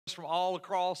from all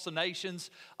across the nations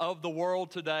of the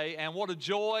world today. And what a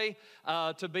joy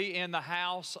to be in the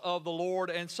house of the Lord.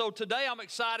 And so today I'm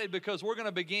excited because we're going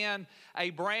to begin a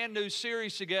brand new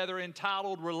series together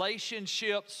entitled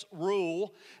Relationships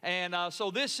Rule. And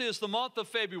so this is the month of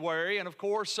February. And of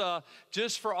course,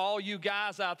 just for all you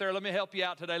guys out there, let me help you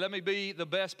out today. Let me be the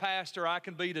best pastor I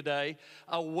can be today.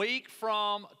 A week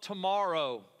from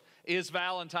tomorrow is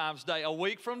Valentine's Day. A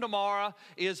week from tomorrow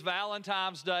is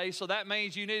Valentine's Day. So that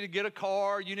means you need to get a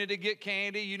card, you need to get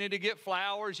candy, you need to get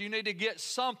flowers, you need to get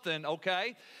something,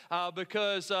 okay?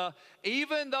 Because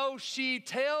even though she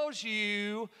tells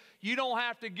you you don't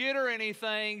have to get her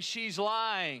anything, she's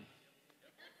lying.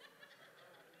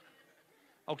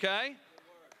 Okay?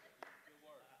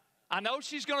 I know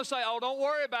she's going to say, oh, don't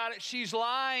worry about it. She's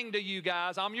lying to you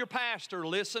guys. I'm your pastor.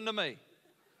 Listen to me.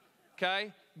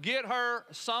 Okay? Get her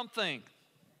something,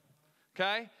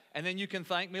 okay? And then you can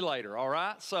thank me later, all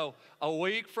right? So a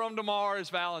week from tomorrow is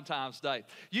Valentine's Day.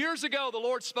 Years ago, the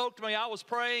Lord spoke to me. I was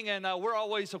praying, and we're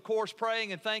always, of course,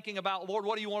 praying and thinking about, Lord,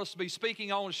 what do you want us to be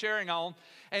speaking on and sharing on?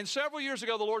 And several years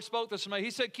ago, the Lord spoke this to me.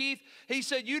 He said, Keith, he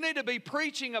said, you need to be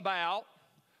preaching about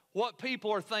what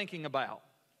people are thinking about.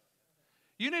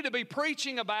 You need to be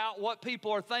preaching about what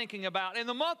people are thinking about. In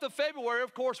the month of February,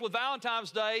 of course, with Valentine's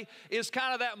Day, is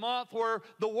kind of that month where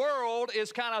the world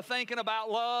is kind of thinking about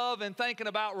love and thinking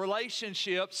about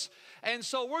relationships. And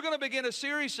so we're going to begin a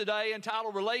series today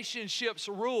entitled Relationships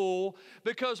Rule,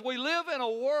 because we live in a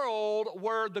world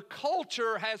where the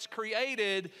culture has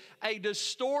created a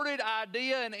distorted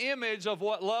idea and image of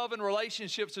what love and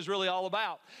relationships is really all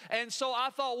about. And so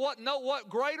I thought, what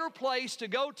greater place to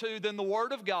go to than the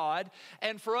Word of God,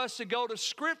 and for us to go to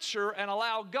Scripture and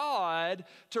allow God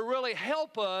to really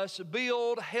help us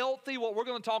build healthy, what we're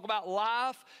going to talk about,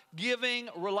 life-giving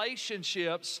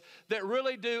relationships that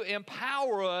really do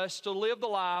empower us to live the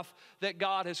life that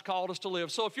God has called us to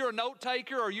live. So if you're a note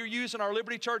taker or you're using our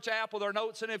Liberty Church app with our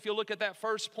notes in it, if you look at that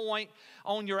first point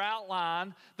on your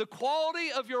outline, the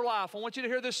quality of your life, I want you to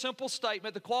hear this simple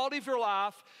statement: the quality of your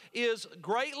life is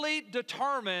greatly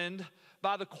determined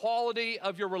by the quality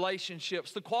of your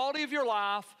relationships. The quality of your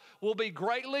life will be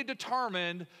greatly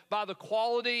determined by the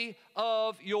quality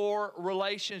of your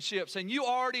relationships. And you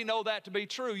already know that to be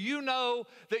true. You know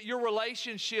that your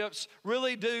relationships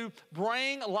really do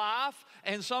bring life,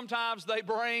 and sometimes they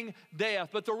bring death.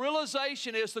 But the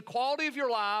realization is the quality of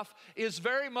your life is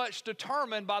very much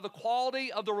determined by the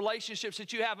quality of the relationships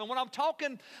that you have. And when I'm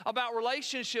talking about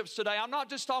relationships today, I'm not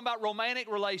just talking about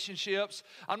romantic relationships.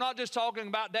 I'm not just talking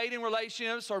about dating relationships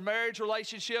or marriage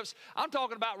relationships. I'm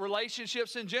talking about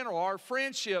relationships in general, our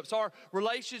friendships, our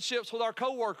relationships with our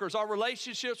coworkers, our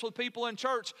relationships with people in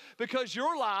church, because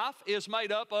your life is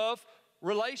made up of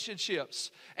relationships.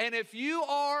 And if you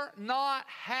are not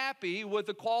happy with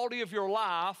the quality of your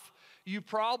life, you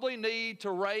probably need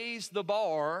to raise the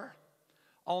bar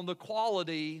on the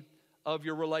quality of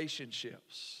your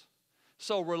relationships.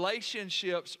 So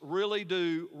relationships really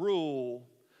do rule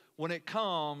when it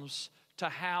comes to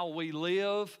how we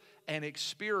live and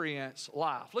experience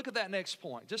life. Look at that next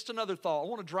point. Just another thought. I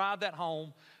want to drive that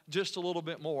home just a little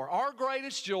bit more. Our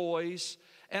greatest joys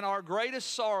and our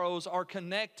greatest sorrows are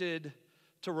connected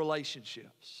to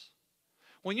relationships.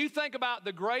 When you think about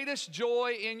the greatest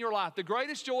joy in your life, the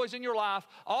greatest joys in your life,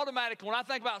 automatically, when I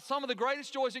think about some of the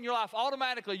greatest joys in your life,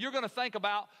 automatically you're going to think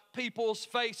about people's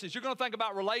faces. You're going to think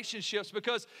about relationships,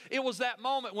 because it was that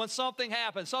moment when something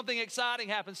happened, something exciting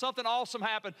happened, something awesome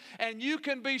happened. And you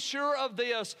can be sure of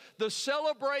this: the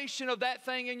celebration of that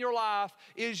thing in your life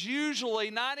is usually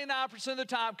 99% of the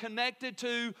time connected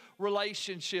to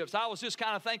relationships. I was just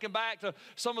kind of thinking back to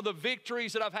some of the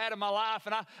victories that I've had in my life,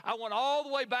 and I went all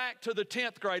the way back to the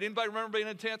 10th grade. Anybody remember being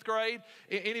in 10th grade?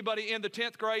 Anybody in the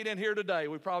 10th grade in here today?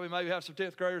 We probably maybe have some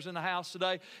 10th graders in the house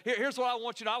today. Here's what I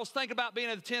want you to know. I was thinking about being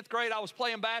in the 10th grade. I was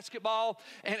playing basketball,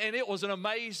 and it was an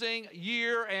amazing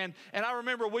year. And I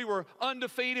remember we were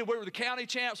undefeated. We were the county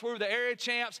champs. We were the area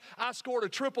champs. I scored a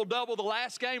triple-double the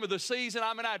last game of the season.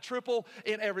 I mean, I had triple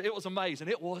in every. It was amazing.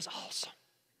 It was awesome.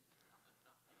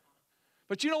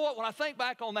 But you know what? When I think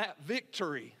back on that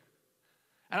victory,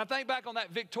 and I think back on that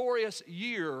victorious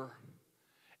year,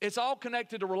 it's all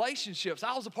connected to relationships.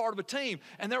 I was a part of a team,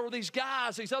 and there were these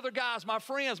guys, these other guys, my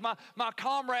friends, my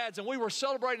comrades, and we were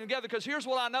celebrating together, because here's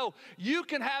what I know. You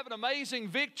can have an amazing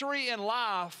victory in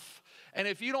life, and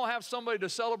if you don't have somebody to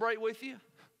celebrate with you,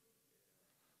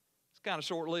 it's kind of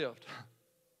short-lived.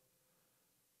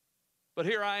 But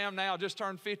here I am now, just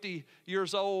turned 50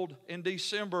 years old in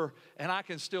December, and I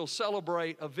can still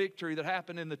celebrate a victory that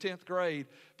happened in the 10th grade,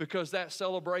 because that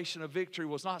celebration of victory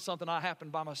was not something I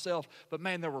happened by myself, but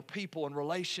man, there were people and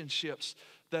relationships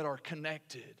that are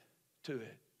connected to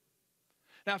it.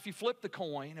 Now, if you flip the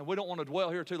coin, and we don't want to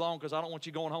dwell here too long because I don't want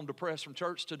you going home depressed from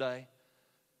church today,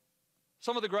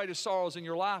 some of the greatest sorrows in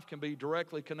your life can be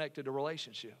directly connected to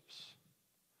relationships.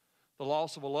 The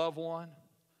loss of a loved one,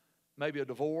 maybe a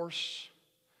divorce,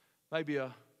 maybe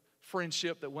a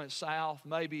friendship that went south,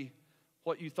 maybe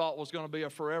what you thought was going to be a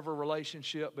forever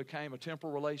relationship became a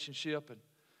temporal relationship, and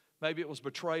maybe it was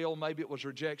betrayal, maybe it was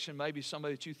rejection, maybe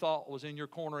somebody that you thought was in your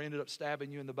corner ended up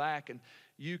stabbing you in the back, and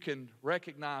you can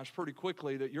recognize pretty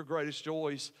quickly that your greatest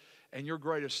joys and your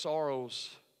greatest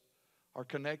sorrows are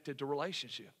connected to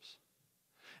relationships.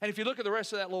 And if you look at the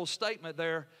rest of that little statement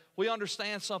there, we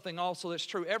understand something also that's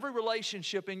true. Every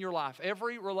relationship in your life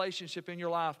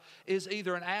is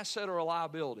either an asset or a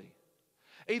liability.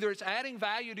 Either it's adding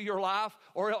value to your life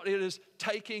or it is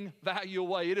taking value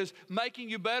away. It is making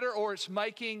you better or it's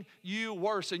making you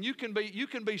worse. And you can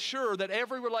be sure that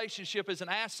every relationship is an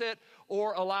asset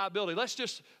or a liability. Let's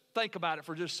just think about it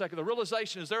for just a second. The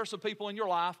realization is there are some people in your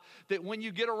life that when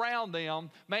you get around them,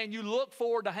 man, you look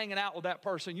forward to hanging out with that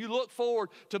person. You look forward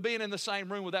to being in the same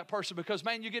room with that person because,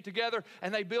 man, you get together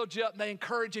and they build you up and they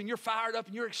encourage you and you're fired up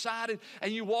and you're excited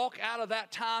and you walk out of that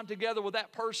time together with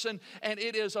that person and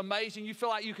it is amazing. You feel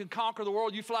like you can conquer the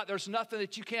world. You feel like there's nothing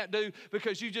that you can't do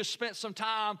because you just spent some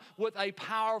time with a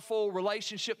powerful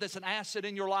relationship that's an asset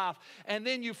in your life. And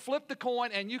then you flip the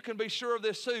coin, and you can be sure of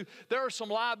this too. There are some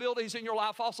liabilities in your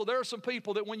life also. There are some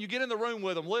people that when you get in the room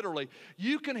with them, literally,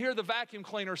 you can hear the vacuum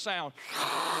cleaner sound.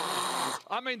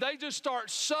 I mean, they just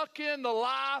start sucking the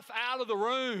life out of the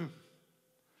room.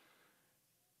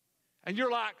 And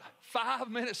you're like,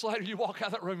 5 minutes later, you walk out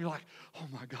of that room, you're like, oh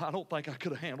my God, I don't think I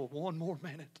could have handled one more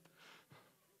minute.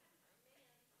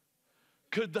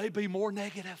 Could they be more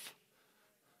negative?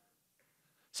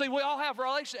 See, we all have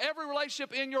relationships. Every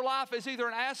relationship in your life is either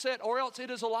an asset or else it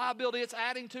is a liability. It's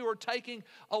adding to or taking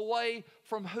away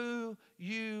from who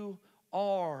you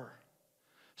are.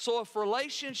 So if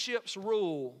relationships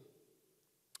rule,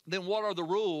 then what are the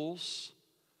rules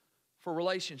for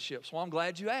relationships? Well, I'm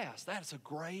glad you asked. That's a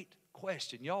great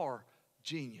question. Y'all are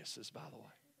geniuses, by the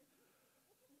way.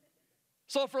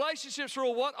 So if relationships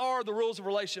rule, what are the rules of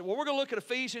relationship? Well, we're going to look at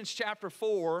Ephesians chapter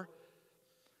 4.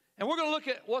 And we're going to look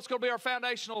at what's going to be our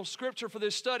foundational scripture for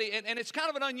this study. And it's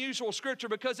kind of an unusual scripture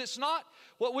because it's not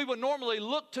what we would normally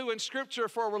look to in scripture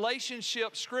for a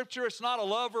relationship scripture. It's not a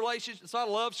love relationship. It's not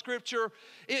a love scripture.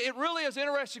 It really is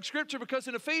interesting scripture because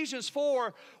in Ephesians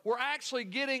 4, we're actually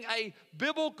getting a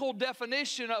biblical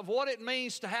definition of what it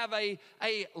means to have a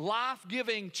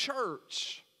life-giving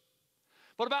church.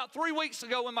 But about 3 weeks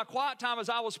ago in my quiet time as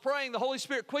I was praying, the Holy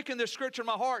Spirit quickened this scripture in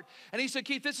my heart. And He said,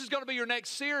 Keith, this is going to be your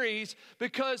next series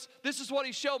because this is what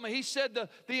He showed me. He said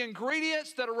the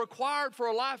ingredients that are required for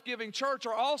a life-giving church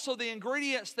are also the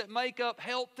ingredients that make up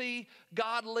healthy,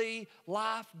 godly,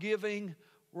 life-giving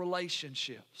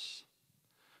relationships.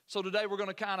 So today we're going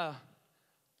to kind of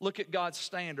look at God's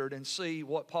standard and see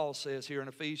what Paul says here in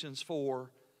Ephesians 4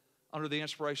 under the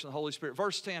inspiration of the Holy Spirit.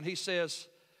 Verse 10, he says,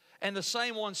 and the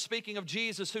same one, speaking of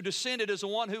Jesus, who descended is the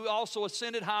one who also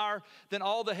ascended higher than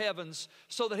all the heavens,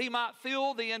 so that He might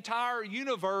fill the entire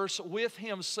universe with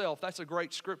Himself. That's a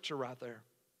great scripture right there.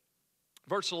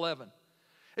 Verse 11.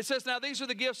 It says, now these are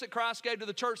the gifts that Christ gave to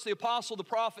the church, the apostle, the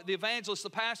prophet, the evangelist, the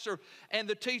pastor, and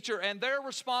the teacher. And their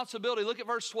responsibility, look at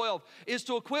verse 12, is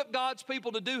to equip God's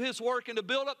people to do His work and to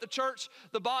build up the church,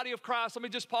 the body of Christ. Let me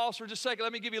just pause for just a second.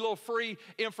 Let me give you a little free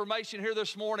information here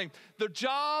this morning. The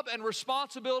job and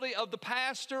responsibility of the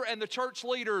pastor and the church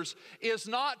leaders is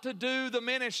not to do the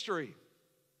ministry.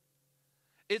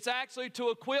 It's actually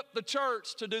to equip the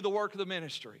church to do the work of the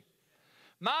ministry.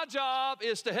 My job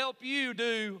is to help you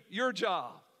do your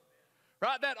job.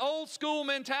 Right? That old school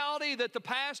mentality that the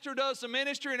pastor does the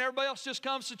ministry and everybody else just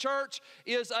comes to church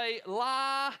is a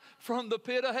lie from the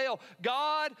pit of hell.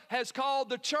 God has called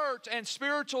the church and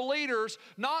spiritual leaders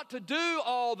not to do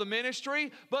all the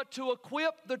ministry, but to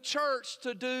equip the church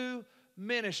to do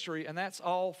ministry. And that's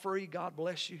all free. God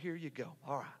bless you. Here you go.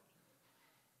 All right.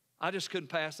 I just couldn't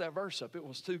pass that verse up. It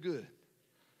was too good.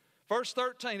 Verse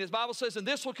 13, his Bible says, and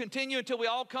this will continue until we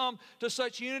all come to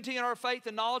such unity in our faith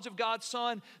and knowledge of God's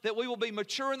Son that we will be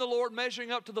mature in the Lord, measuring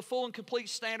up to the full and complete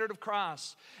standard of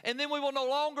Christ. And then we will no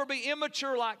longer be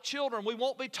immature like children. We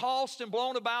won't be tossed and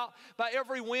blown about by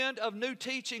every wind of new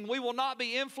teaching. We will not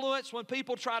be influenced when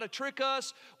people try to trick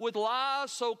us with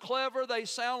lies so clever they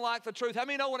sound like the truth. How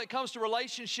many know when it comes to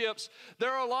relationships,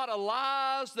 there are a lot of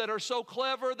lies that are so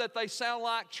clever that they sound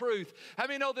like truth? How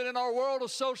many know that in our world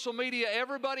of social media,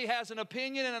 everybody has an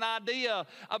opinion and an idea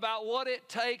about what it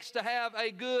takes to have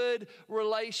a good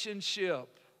relationship?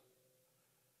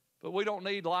 But we don't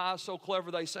need lies so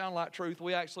clever they sound like truth.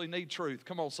 We actually need truth.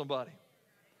 Come on, somebody.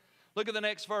 Look at the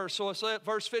next verse. So it's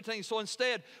verse 15. So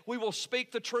instead, we will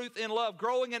speak the truth in love,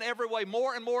 growing in every way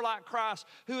more and more like Christ,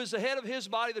 who is the head of his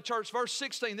body, the church. Verse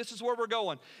 16, this is where we're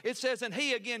going. It says, and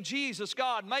he, again, Jesus,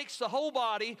 God, makes the whole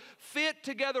body fit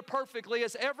together perfectly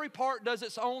as every part does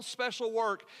its own special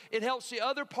work. It helps the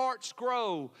other parts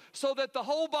grow so that the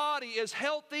whole body is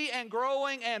healthy and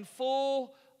growing and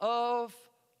full of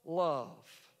love.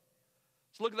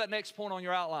 So look at that next point on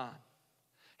your outline.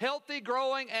 Healthy,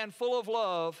 growing, and full of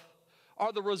love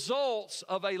are the results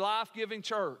of a life-giving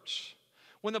church.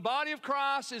 When the body of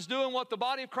Christ is doing what the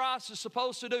body of Christ is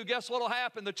supposed to do, guess what will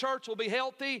happen? The church will be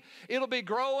healthy, it'll be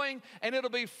growing, and it'll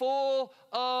be full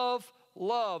of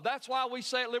love. That's why we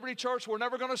say at Liberty Church, we're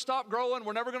never going to stop growing,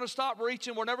 we're never going to stop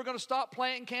reaching, we're never going to stop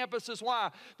planting campuses. Why?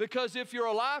 Because if you're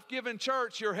a life-giving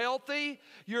church, you're healthy,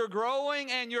 you're growing,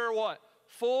 and you're what?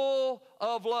 Full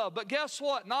of love. But guess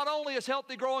what? Not only is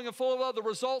healthy, growing, and full of love the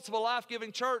results of a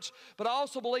life-giving church, but I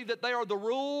also believe that they are the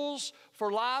rules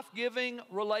for life-giving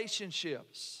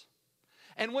relationships.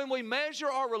 And when we measure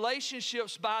our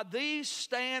relationships by these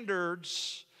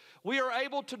standards, we are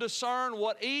able to discern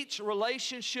what each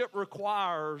relationship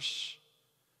requires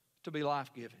to be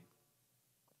life-giving.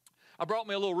 I brought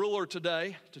me a little ruler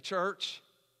today to church.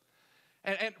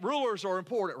 And rulers are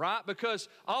important, right? Because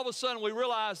all of a sudden we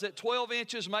realize that 12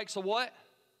 inches makes a what?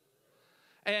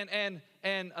 And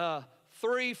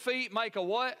 3 feet make a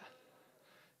what?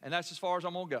 And that's as far as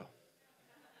I'm going to go.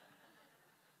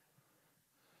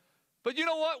 But you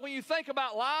know what? When you think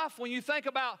about life, when you think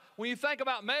about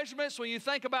measurements, when you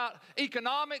think about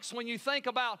economics, when you think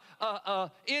about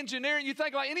engineering, you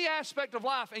think about any aspect of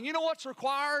life, and you know what's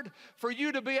required for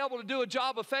you to be able to do a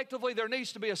job effectively? There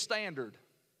needs to be a standard.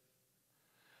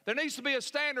 There needs to be a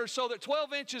standard so that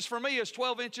 12 inches for me is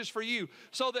 12 inches for you,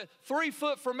 so that 3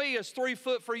 foot for me is 3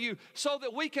 foot for you, so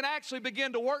that we can actually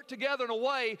begin to work together in a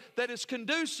way that is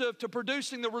conducive to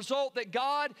producing the result that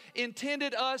God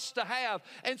intended us to have.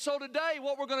 And so today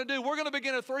what we're going to do, we're going to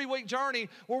begin a 3-week journey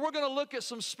where we're going to look at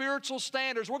some spiritual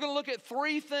standards. We're going to look at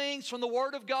 3 things from the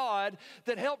Word of God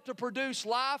that help to produce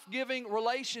life-giving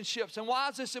relationships. And why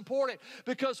is this important?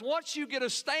 Because once you get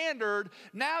a standard,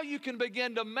 now you can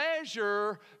begin to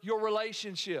measure your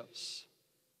relationships.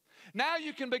 Now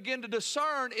you can begin to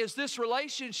discern, is this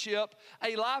relationship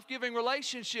a life-giving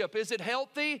relationship? Is it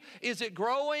healthy? Is it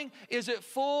growing? Is it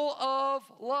full of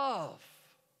love?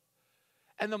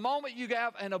 And the moment you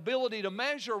have an ability to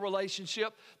measure a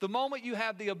relationship, the moment you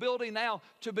have the ability now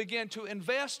to begin to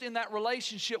invest in that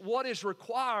relationship, what is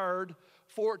required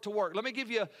for it to work? Let me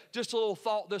give you just a little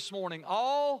thought this morning.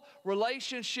 All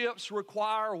relationships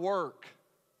require work.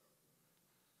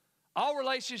 All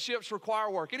relationships require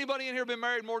work. Anybody in here been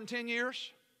married more than 10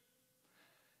 years?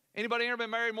 Anybody in here been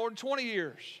married more than 20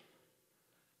 years?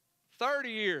 30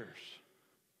 years?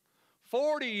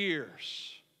 40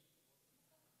 years?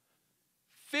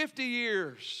 50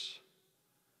 years?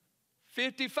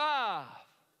 55?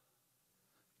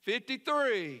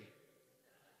 53?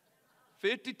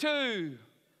 52?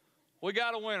 We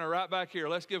got a winner right back here.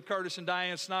 Let's give Curtis and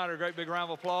Diane Snyder a great big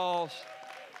round of applause.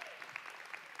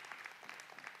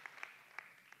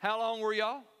 How long were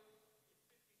y'all?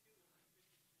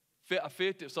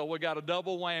 50. So we got a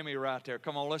double whammy right there.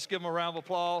 Come on, let's give them a round of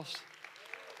applause.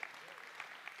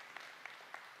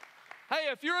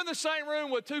 Hey, if you're in the same room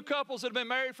with 2 couples that have been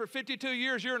married for 52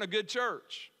 years, you're in a good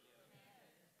church.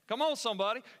 Come on,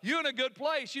 somebody. You're in a good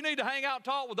place. You need to hang out and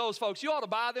talk with those folks. You ought to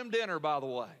buy them dinner, by the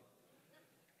way.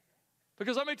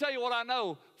 Because let me tell you what I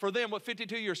know for them with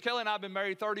 52 years. Kelly and I have been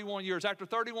married 31 years. After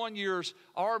 31 years,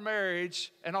 our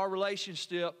marriage and our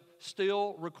relationship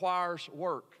still requires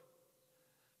work.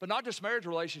 But not just marriage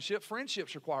relationship,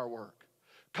 friendships require work.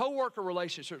 Co-worker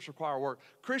relationships require work.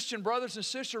 Christian brothers and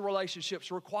sister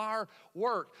relationships require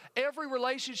work. Every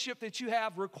relationship that you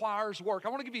have requires work. I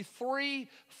want to give you 3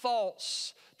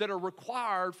 thoughts that are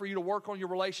required for you to work on your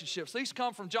relationships. These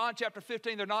come from John chapter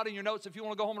 15. They're not in your notes. If you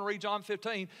want to go home and read John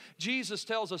 15, Jesus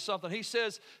tells us something. He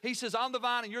says, I'm the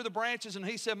vine and you're the branches. And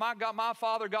he said, my God, my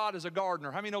Father God is a gardener.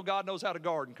 How many know God knows how to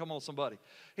garden? Come on, somebody.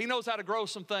 He knows how to grow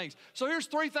some things. So here's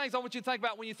 3 things I want you to think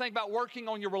about when you think about working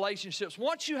on your relationships.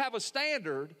 Once you have a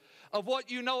standard of what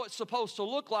you know it's supposed to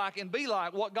look like and be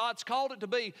like, what God's called it to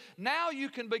be, now you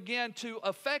can begin to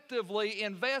effectively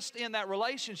invest in that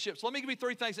relationship. So let me give you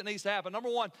 3 things that needs to happen. Number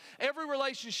 1, every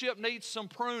relationship needs some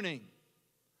pruning.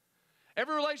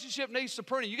 Every relationship needs some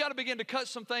pruning. You got to begin to cut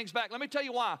some things back. Let me tell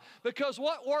you why. Because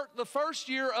what worked the first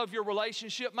year of your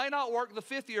relationship may not work the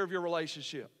 5th year of your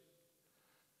relationship.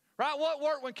 Right? What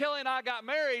worked when Kelly and I got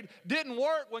married didn't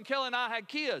work when Kelly and I had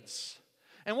kids.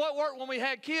 And what worked when we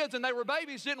had kids and they were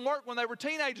babies didn't work when they were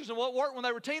teenagers. And what worked when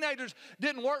they were teenagers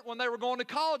didn't work when they were going to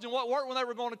college. And what worked when they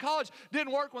were going to college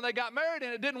didn't work when they got married.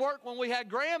 And it didn't work when we had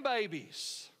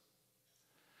grandbabies.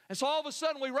 And so all of a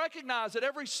sudden we recognize that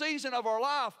every season of our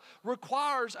life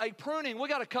requires a pruning. We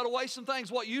got to cut away some things.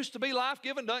 What used to be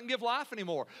life-giving doesn't give life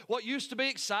anymore. What used to be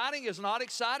exciting is not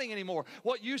exciting anymore.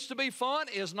 What used to be fun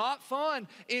is not fun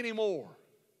anymore.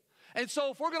 And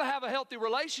so if we're going to have a healthy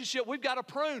relationship, we've got to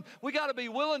prune. We've got to be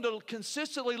willing to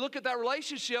consistently look at that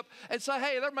relationship and say,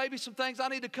 hey, there may be some things I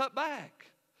need to cut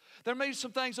back. There may be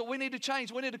some things that we need to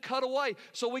change. We need to cut away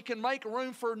so we can make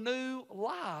room for new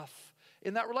life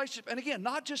in that relationship. And again,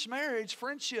 not just marriage,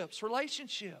 friendships,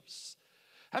 relationships.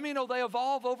 How many know they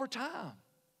evolve over time?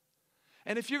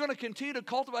 And if you're going to continue to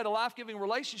cultivate a life-giving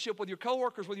relationship with your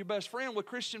coworkers, with your best friend, with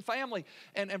Christian family,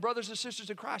 and brothers and sisters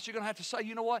in Christ, you're going to have to say,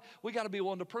 you know what? We got to be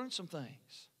willing to prune some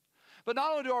things. But not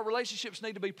only do our relationships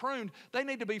need to be pruned, they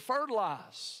need to be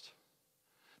fertilized.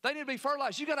 They need to be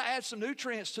fertilized. You got to add some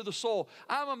nutrients to the soil.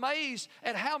 I'm amazed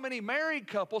at how many married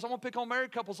couples, I'm going to pick on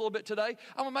married couples a little bit today.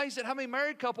 I'm amazed at how many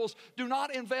married couples do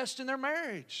not invest in their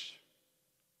marriage.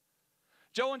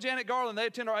 Joe and Janet Garland, they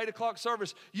attend our 8 o'clock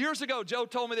service. Years ago, Joe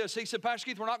told me this. He said, Pastor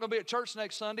Keith, we're not going to be at church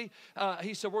next Sunday.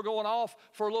 He said, we're going off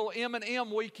for a little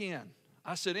M&M weekend.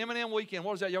 I said, M&M weekend,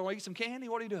 what is that? Y'all want to eat some candy?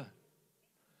 What are you doing?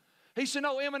 He said,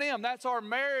 no, M&M, that's our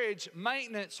marriage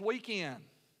maintenance weekend.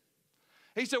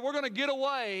 He said, we're going to get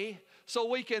away so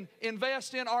we can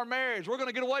invest in our marriage. We're going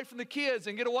to get away from the kids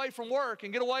and get away from work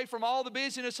and get away from all the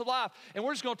busyness of life. And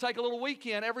we're just going to take a little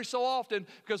weekend every so often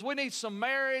because we need some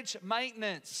marriage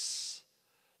maintenance.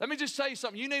 Let me just tell you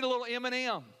something. You need a little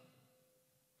M&M.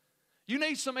 You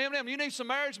need some M&M. You need some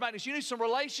marriage maintenance. You need some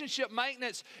relationship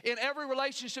maintenance in every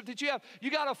relationship that you have.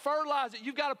 You got to fertilize it.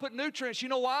 You've got to put nutrients. You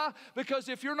know why? Because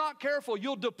if you're not careful,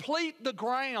 you'll deplete the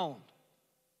ground.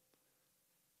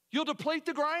 You'll deplete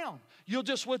the ground. You'll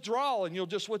just withdraw and you'll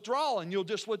just withdraw and you'll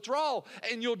just withdraw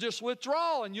and you'll just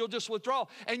withdraw and you'll just withdraw.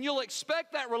 And you'll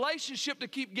expect that relationship to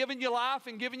keep giving you life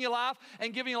and giving you life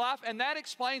and giving you life. And that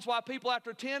explains why people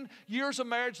after 10 years of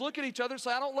marriage look at each other and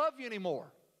say, I don't love you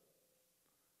anymore.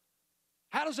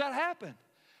 How does that happen?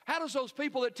 How does those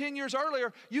people that 10 years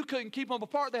earlier, you couldn't keep them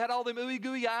apart, they had all them ooey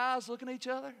gooey eyes looking at each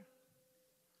other?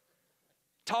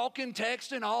 Talking,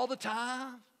 texting all the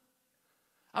time.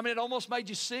 I mean, it almost made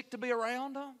you sick to be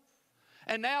around them.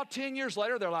 And now 10 years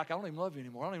later, they're like, I don't even love you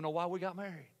anymore. I don't even know why we got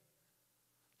married.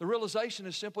 The realization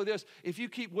is simply this. If you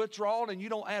keep withdrawing and you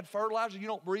don't add fertilizer, you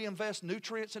don't reinvest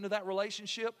nutrients into that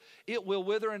relationship, it will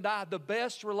wither and die. The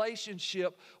best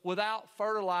relationship without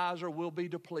fertilizer will be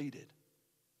depleted.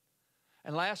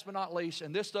 And last but not least,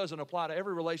 and this doesn't apply to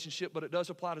every relationship, but it does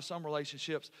apply to some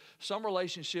relationships. Some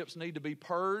relationships need to be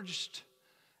purged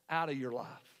out of your life.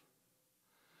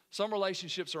 Some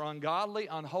relationships are ungodly,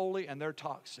 unholy, and they're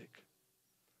toxic.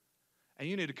 And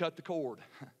you need to cut the cord.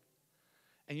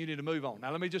 And you need to move on.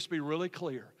 Now, let me just be really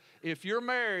clear. If you're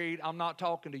married, I'm not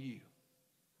talking to you.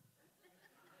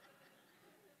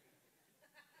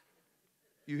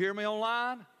 You hear me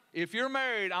online? If you're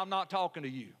married, I'm not talking to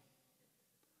you.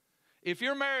 If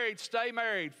you're married, stay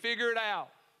married. Figure it out.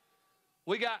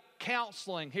 We got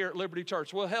counseling here at Liberty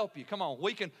Church. We'll help you. Come on.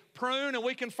 We can prune and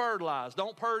we can fertilize.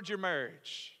 Don't purge your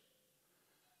marriage.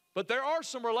 But there are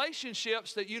some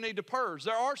relationships that you need to purge.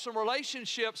 There are some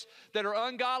relationships that are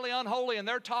ungodly, unholy, and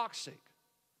they're toxic.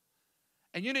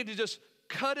 And you need to just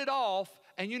cut it off,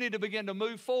 and you need to begin to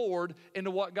move forward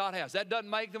into what God has. That doesn't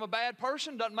make them a bad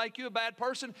person, doesn't make you a bad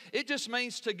person. It just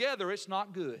means together it's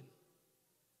not good.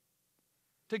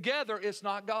 Together it's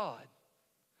not God.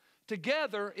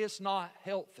 Together it's not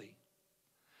healthy.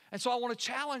 And so I want to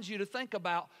challenge you to think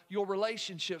about your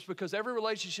relationships, because every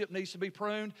relationship needs to be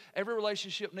pruned, every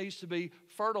relationship needs to be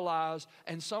fertilized,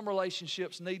 and some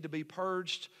relationships need to be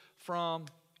purged from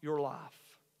your life.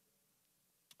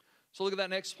 So look at that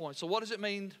next point. So what does it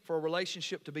mean for a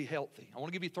relationship to be healthy? I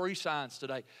want to give you 3 signs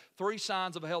today. 3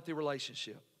 signs of a healthy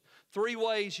relationship. 3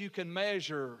 ways you can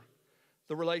measure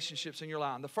the relationships in your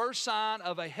life. The first sign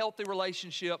of a healthy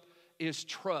relationship is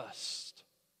trust.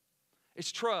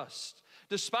 It's trust.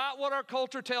 Despite what our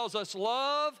culture tells us,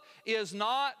 love is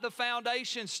not the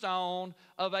foundation stone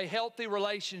of a healthy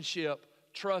relationship.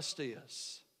 Trust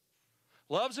is.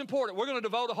 Love's important. We're going to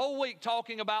devote a whole week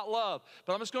talking about love.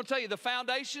 But I'm just going to tell you, the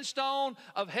foundation stone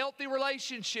of healthy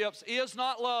relationships is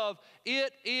not love.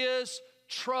 It is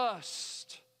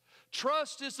trust.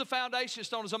 Trust is the foundation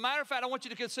stone. As a matter of fact, I want you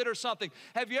to consider something.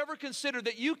 Have you ever considered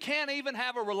that you can't even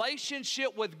have a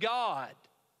relationship with God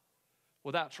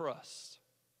without trust?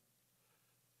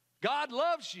 God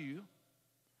loves you,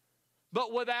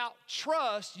 But without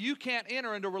trust, you can't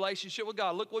enter into a relationship with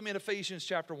God. Look with me in Ephesians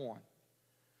chapter 1.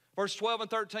 Verse 12 and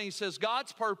 13 says,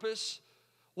 God's purpose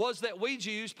was that we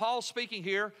Jews, Paul speaking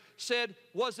here, said,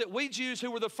 was that we Jews who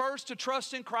were the first to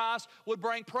trust in Christ would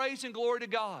bring praise and glory to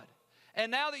God. And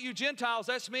now that you Gentiles,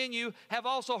 that's me and you, have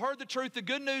also heard the truth, the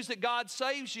good news that God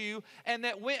saves you, and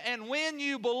that when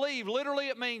you believe, literally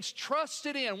it means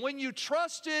trusted in. When you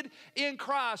trusted in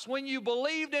Christ, when you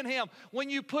believed in Him, when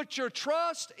you put your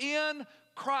trust in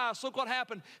Christ, look what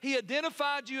happened. He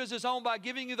identified you as His own by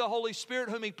giving you the Holy Spirit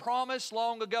whom He promised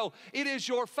long ago. It is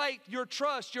your faith, your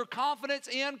trust, your confidence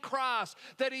in Christ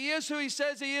that He is who He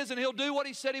says He is and He'll do what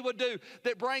He said He would do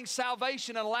that brings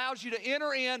salvation and allows you to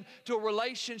enter into a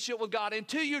relationship with God.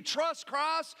 Until you trust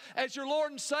Christ as your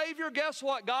Lord and Savior, guess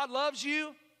what? God loves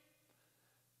you,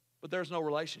 but there's no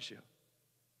relationship.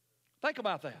 Think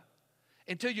about that.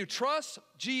 Until you trust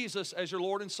Jesus as your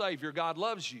Lord and Savior, God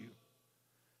loves you,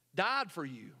 died for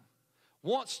you,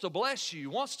 wants to bless you,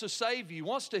 wants to save you,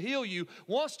 wants to heal you,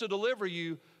 wants to deliver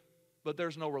you, but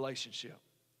there's no relationship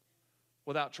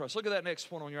without trust. Look at that next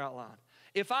point on your outline.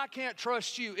 If I can't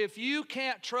trust you, if you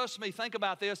can't trust me, think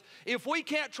about this. If we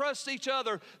can't trust each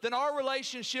other, then our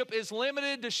relationship is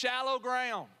limited to shallow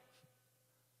ground.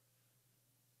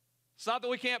 It's not that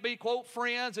we can't be, quote,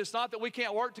 friends. It's not that we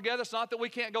can't work together. It's not that we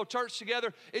can't go to church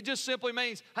together. It just simply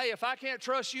means, hey, if I can't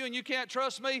trust you and you can't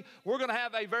trust me, we're going to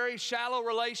have a very shallow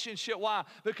relationship. Why?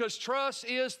 Because trust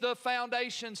is the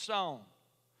foundation stone.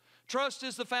 Trust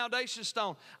is the foundation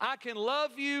stone. I can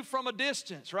love you from a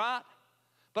distance, right?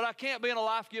 But I can't be in a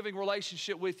life-giving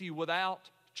relationship with you without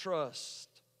trust.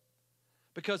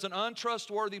 Because an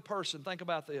untrustworthy person, think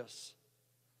about this,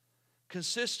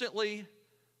 consistently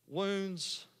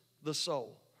wounds the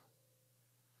soul.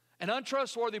 An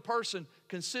untrustworthy person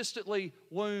consistently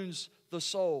wounds the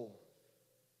soul.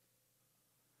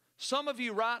 Some of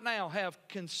you right now have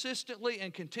consistently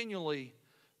and continually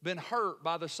been hurt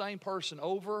by the same person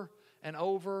over and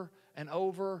over and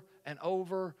over and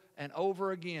over and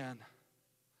over again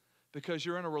because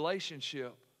you're in a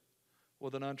relationship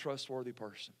with an untrustworthy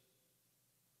person.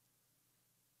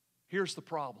 Here's the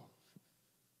problem.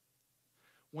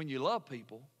 When you love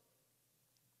people,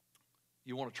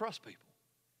 you want to trust people,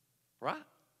 right?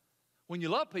 When you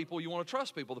love people, you want to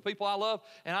trust people. The people I love,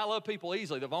 and I love people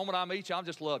easily. The moment I meet you, I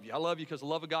just love you. I love you because the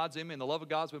love of God's in me, and the love of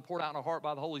God's been poured out in our heart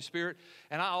by the Holy Spirit,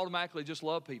 and I automatically just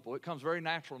love people. It comes very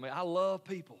natural to me. I love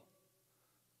people.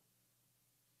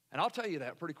 And I'll tell you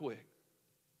that pretty quick.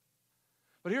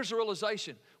 But here's the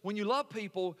realization. When you love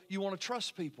people, you want to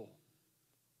trust people.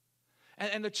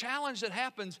 And the challenge that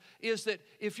happens is that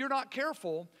if you're not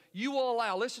careful, you will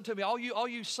allow, listen to me, all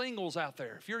you singles out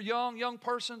there, if you're young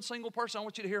person, single person, I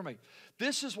want you to hear me.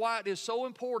 This is why it is so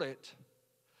important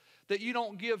that you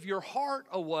don't give your heart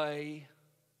away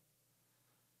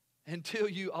until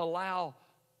you allow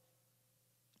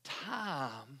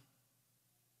time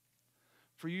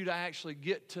for you to actually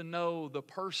get to know the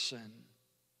person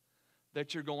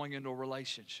that you're going into a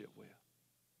relationship with.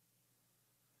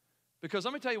 Because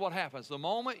let me tell you what happens. The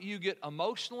moment you get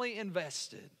emotionally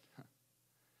invested,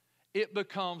 it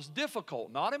becomes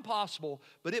difficult, not impossible,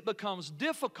 but it becomes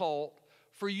difficult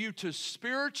for you to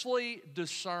spiritually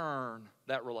discern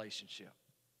that relationship.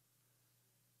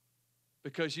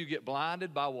 Because you get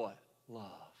blinded by what? Love.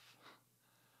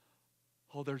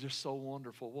 Oh, they're just so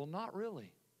wonderful. Well, not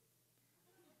really.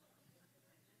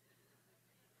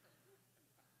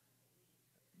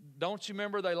 Don't you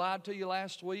remember they lied to you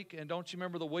last week? And don't you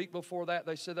remember the week before that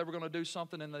they said they were going to do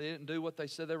something and they didn't do what they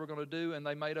said they were going to do, and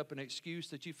they made up an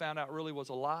excuse that you found out really was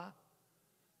a lie?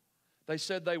 They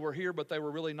said they were here, but they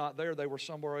were really not there. They were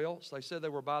somewhere else. They said they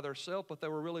were by themselves, but they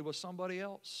were really with somebody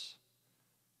else.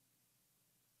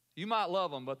 You might love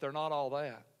them, but they're not all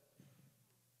that.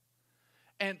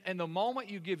 And the moment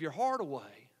you give your heart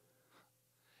away,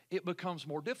 it becomes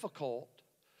more difficult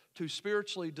to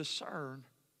spiritually discern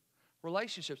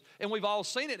relationships. And we've all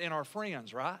seen it in our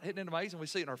friends, right? Isn't it amazing? We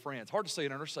see it in our friends. Hard to see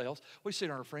it in ourselves. We see it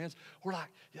in our friends. We're like,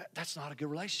 yeah, that's not a good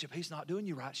relationship. He's not doing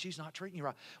you right. She's not treating you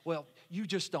right. Well, you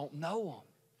just don't know them.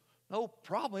 No,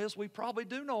 problem is we probably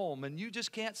do know them, and you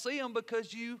just can't see them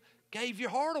because you gave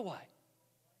your heart away.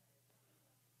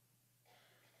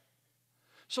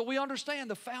 So we understand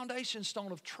the foundation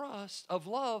stone of trust, of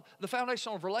love, the foundation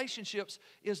stone of relationships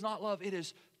is not love, it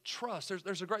is trust.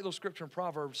 There's a great little scripture in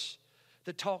Proverbs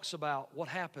that talks about what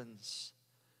happens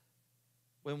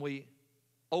when we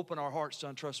open our hearts to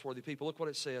untrustworthy people. Look what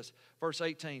it says, verse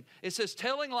 18. It says,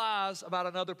 telling lies about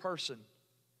another person.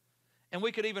 And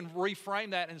we could even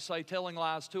reframe that and say telling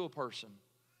lies to a person.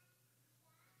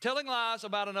 Telling lies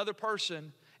about another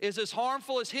person is as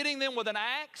harmful as hitting them with an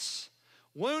axe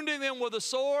wounding them with a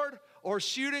sword or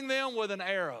shooting them with an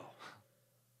arrow.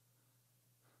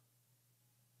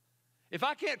 If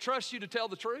I can't trust you to tell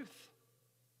the truth,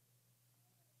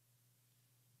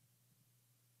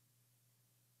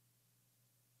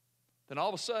 then all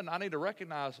of a sudden I need to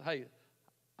recognize, hey,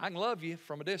 I can love you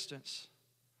from a distance,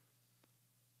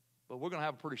 but we're going to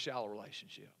have a pretty shallow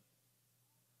relationship.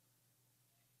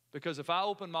 Because if I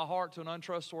open my heart to an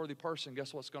untrustworthy person,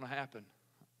 guess what's going to happen?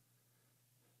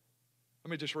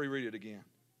 Let me just reread it again.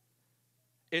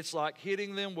 It's like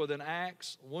hitting them with an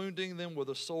axe, wounding them with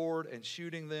a sword, and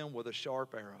shooting them with a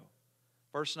sharp arrow.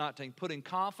 Verse 19, putting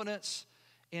confidence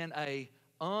in a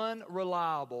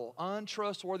unreliable,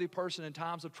 untrustworthy person in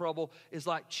times of trouble is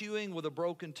like chewing with a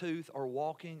broken tooth or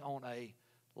walking on a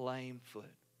lame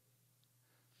foot.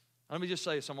 Let me just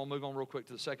say this. I'm going to move on real quick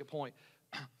to the second point.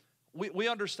 We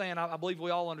understand, I believe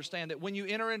we all understand that when you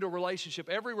enter into a relationship,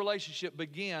 every relationship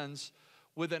begins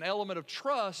with an element of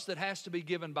trust that has to be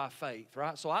given by faith,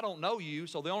 right? So I don't know you,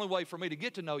 so the only way for me to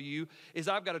get to know you is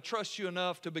I've got to trust you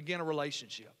enough to begin a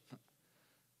relationship.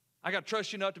 I got to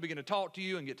trust you enough to begin to talk to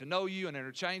you and get to know you and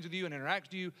interchange with you and interact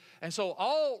with you. And so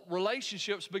all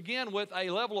relationships begin with a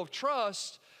level of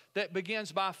trust that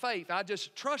begins by faith. I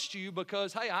just trust you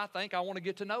because, hey, I think I want to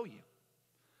get to know you.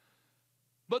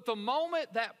 But the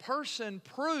moment that person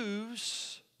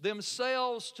proves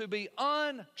themselves to be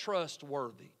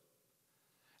untrustworthy,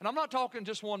 and I'm not talking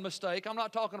just one mistake, I'm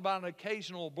not talking about an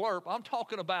occasional blurb, I'm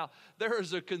talking about there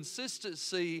is a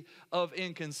consistency of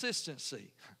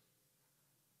inconsistency.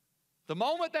 The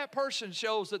moment that person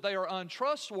shows that they are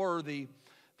untrustworthy,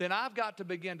 then I've got to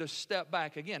begin to step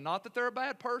back. Again, not that they're a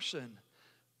bad person,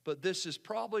 but this is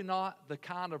probably not the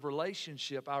kind of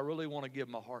relationship I really want to give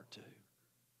my heart to.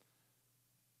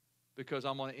 Because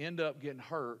I'm going to end up getting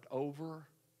hurt over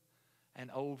and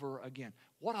over again.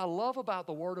 What I love about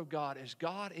the Word of God is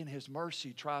God in His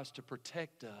mercy tries to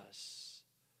protect us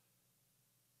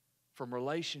from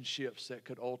relationships that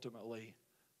could ultimately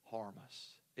harm us.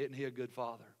 Isn't He a good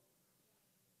Father?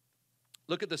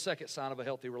 Look at the second sign of a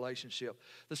healthy relationship.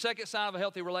 The second sign of a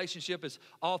healthy relationship is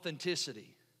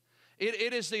authenticity.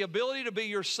 It is the ability to be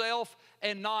yourself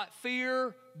and not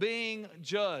fear being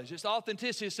judged. It's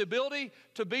authenticity. It's the ability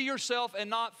to be yourself and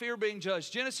not fear being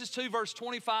judged. Genesis 2 verse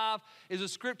 25 is a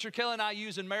scripture Kelly and I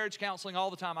use in marriage counseling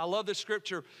all the time. I love this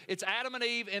scripture. It's Adam and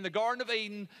Eve in the Garden of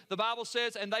Eden. The Bible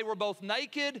says, and they were both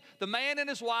naked, the man and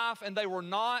his wife, and they were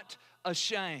not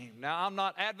ashamed. Now, I'm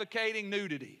not advocating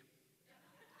nudity.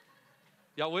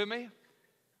 Y'all with me?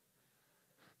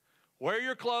 Wear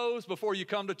your clothes before you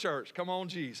come to church. Come on,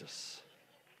 Jesus.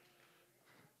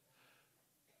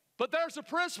 But there's a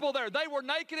principle there. They were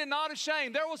naked and not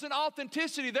ashamed. There was an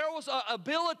authenticity. There was an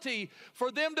ability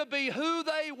for them to be who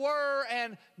they were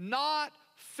and not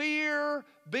fear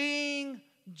being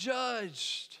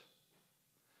judged.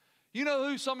 You know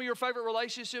who some of your favorite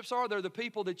relationships are? They're the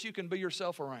people that you can be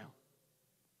yourself around.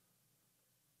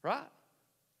 Right?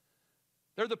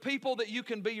 They're the people that you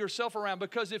can be yourself around,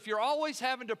 because if you're always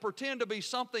having to pretend to be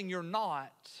something you're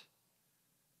not,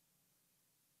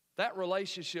 that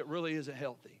relationship really isn't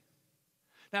healthy.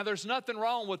 Now, there's nothing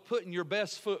wrong with putting your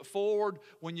best foot forward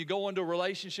when you go into a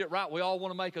relationship, right? We all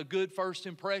want to make a good first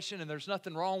impression, and there's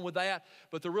nothing wrong with that.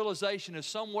 But the realization is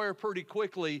somewhere pretty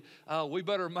quickly, we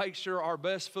better make sure our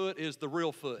best foot is the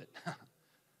real foot.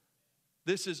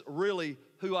 This is really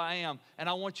who I am, and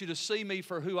I want you to see me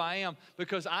for who I am,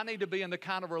 because I need to be in the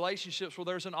kind of relationships where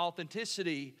there's an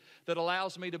authenticity that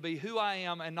allows me to be who I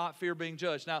am and not fear being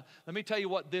judged. Now, let me tell you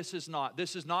what this is not.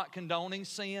 This is not condoning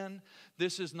sin.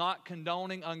 This is not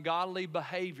condoning ungodly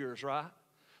behaviors, right?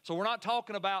 So we're not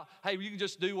talking about, hey, you can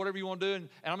just do whatever you want to do,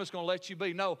 and I'm just going to let you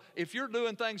be. No, if you're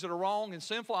doing things that are wrong and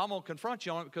sinful, I'm going to confront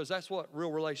you on it, because that's what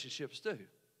real relationships do.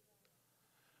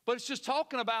 But it's just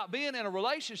talking about being in a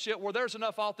relationship where there's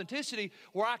enough authenticity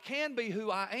where I can be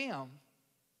who I am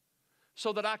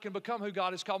so that I can become who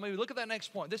God has called me. Look at that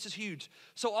next point. This is huge.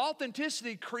 So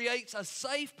authenticity creates a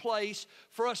safe place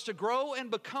for us to grow and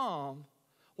become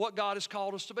what God has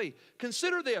called us to be.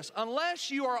 Consider this. Unless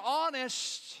you are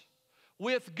honest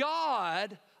with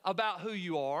God about who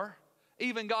you are,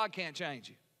 even God can't change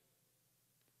you.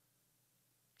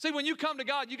 See, when you come to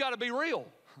God, you got to be real.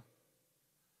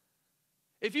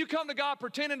 If you come to God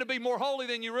pretending to be more holy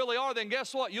than you really are, then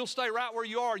guess what? You'll stay right where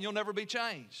you are and you'll never be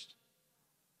changed.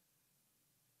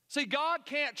 See, God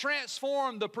can't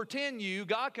transform the pretend you.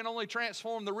 God can only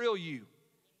transform the real you.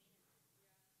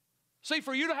 See,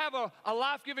 for you to have a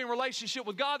life-giving relationship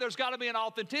with God, there's got to be an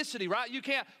authenticity, right? You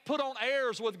can't put on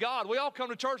airs with God. We all come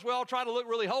to church, we all try to look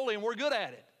really holy, and we're good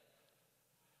at it.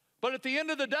 But at the end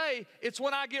of the day, it's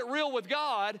when I get real with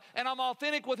God and I'm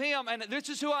authentic with Him and this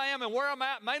is who I am and where I'm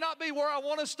at. May not be where I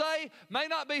want to stay, may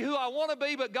not be who I want to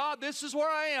be, but God, this is where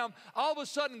I am. All of a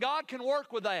sudden, God can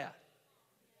work with that.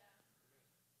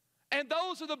 And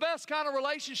those are the best kind of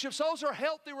relationships. Those are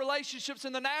healthy relationships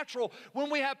in the natural when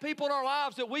we have people in our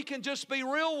lives that we can just be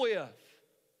real with.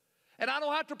 And I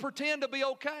don't have to pretend to be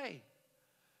okay.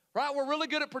 Right? We're really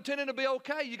good at pretending to be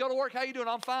okay. You go to work, how you doing?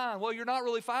 I'm fine. Well, you're not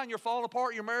really fine. You're falling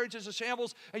apart. Your marriage is a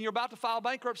shambles, and you're about to file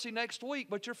bankruptcy next week,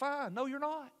 but you're fine. No, you're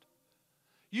not.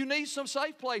 You need some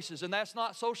safe places, and that's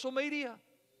not social media.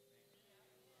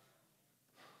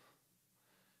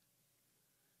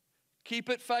 Keep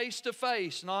it face to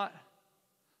face, not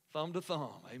thumb to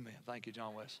thumb. Amen. Thank you,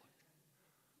 John Wesley.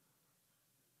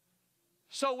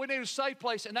 So we need a safe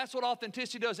place, and that's what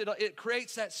authenticity does. It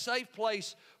creates that safe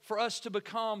place for us to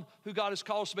become who God has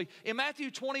called us to be. In Matthew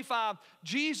 23,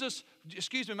 Jesus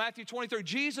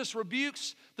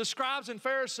rebukes the scribes and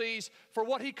Pharisees for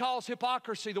what He calls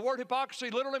hypocrisy. The word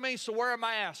hypocrisy literally means to wear a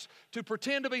mask, to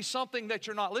pretend to be something that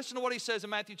you're not. Listen to what He says in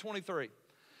Matthew 23.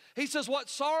 He says, what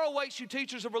sorrow awaits you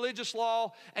teachers of religious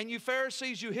law and you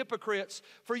Pharisees, you hypocrites,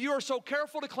 for you are so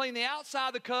careful to clean the outside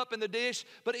of the cup and the dish,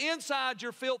 but inside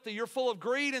you're filthy. You're full of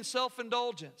greed and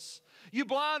self-indulgence. You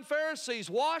blind Pharisees,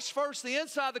 wash first the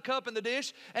inside of the cup and the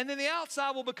dish, and then the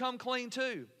outside will become clean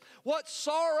too. What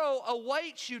sorrow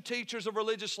awaits you teachers of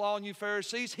religious law and you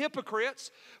Pharisees,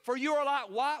 hypocrites, for you are like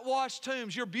whitewashed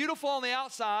tombs. You're beautiful on the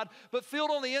outside, but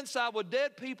filled on the inside with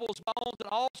dead people's bones and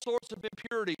all sorts of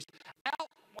impurities.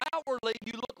 Outwardly,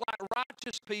 you look like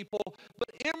righteous people, but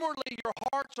inwardly your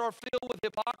hearts are filled with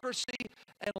hypocrisy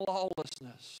and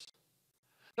lawlessness.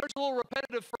 There's a little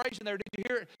repetitive phrase in there. Did you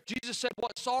hear it? Jesus said,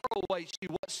 what sorrow awaits you?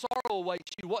 What sorrow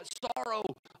awaits you? What sorrow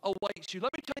awaits you?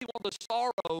 Let me tell you one of the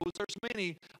sorrows, there's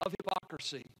many, of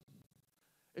hypocrisy.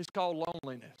 It's called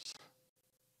loneliness.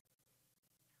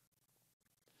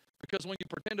 Because when you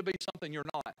pretend to be something you're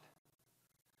not,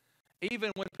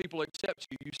 even when people accept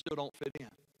you, you still don't fit in.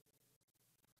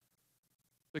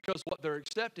 Because what they're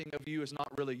accepting of you is not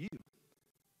really you.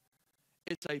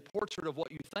 It's a portrait of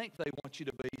what you think they want you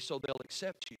to be, so they'll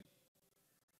accept you.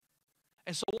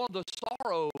 And so one of the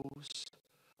sorrows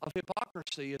of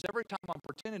hypocrisy is every time I'm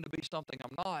pretending to be something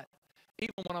I'm not,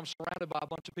 even when I'm surrounded by a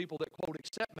bunch of people that, quote,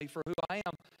 accept me for who I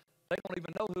am, they don't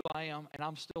even know who I am, and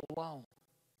I'm still alone.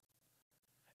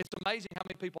 It's amazing how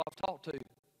many people I've talked to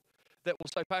that will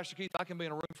say, Pastor Keith, I can be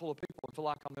in a room full of people and feel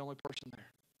like I'm the only person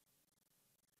there.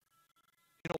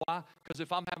 You know why? Because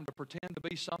if I'm having to pretend to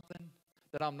be something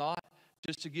that I'm not,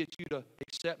 just to get you to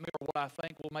accept me or what I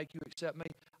think will make you accept me,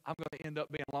 I'm going to end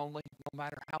up being lonely no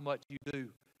matter how much you do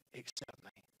accept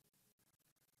me.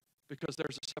 Because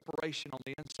there's a separation on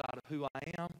the inside of who I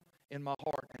am in my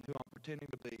heart and who I'm pretending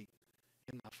to be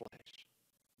in my flesh.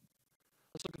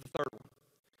 Let's look at the third one.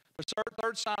 The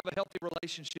third sign of a healthy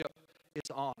relationship is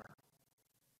honor.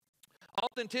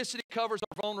 Authenticity covers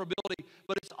our vulnerability,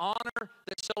 but it's honor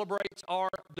that celebrates our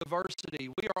diversity.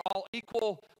 We are all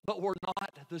equal, but we're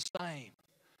not the same.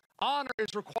 Honor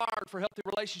is required for healthy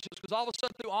relationships because all of a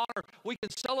sudden through honor, we can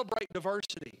celebrate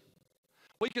diversity.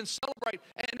 We can celebrate.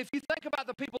 And if you think about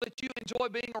the people that you enjoy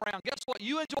being around, guess what?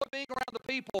 You enjoy being around the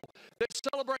people that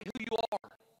celebrate who you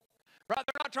are. Right?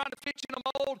 They're not trying to fit you in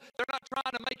a mold. They're not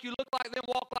trying to make you look like them,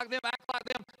 walk like them, act like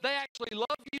them. They actually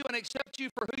love you and accept you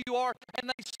for who you are, and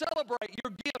they celebrate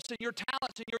your gifts and your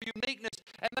talents and your uniqueness,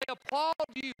 and they applaud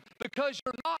you because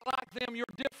you're not like them, you're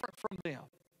different from them.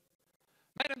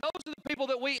 Man, and those are the people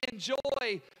that we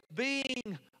enjoy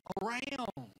being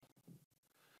around.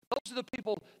 Those are the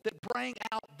people that bring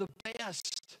out the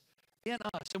best in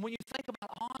us. And when you think about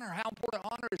honor, how important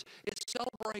honor is, it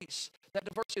celebrates that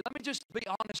diversity. Let me just be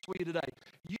honest with you today.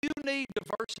 You need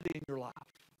diversity in your life.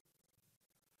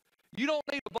 You don't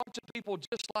need a bunch of people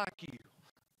just like you.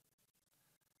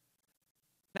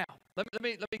 Now, let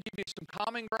me give you some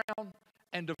common ground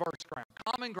and diverse ground.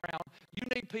 Common ground, you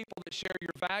need people that share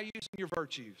your values and your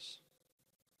virtues.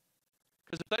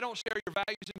 Because if they don't share your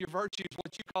values and your virtues,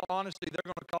 what you call honesty, they're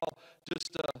going to call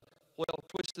just,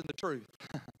 twisting the truth.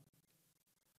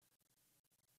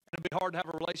 It'd be hard to have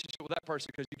a relationship with that person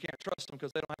because you can't trust them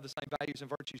because they don't have the same values and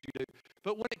virtues you do.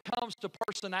 But when it comes to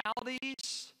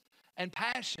personalities and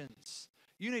passions,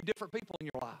 you need different people in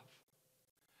your life.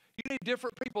 You need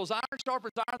different people. As iron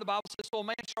sharpens iron, the Bible says, so a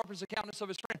man sharpens the countenance of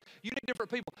his friend. You need different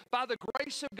people. By the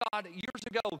grace of God, years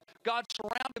ago, God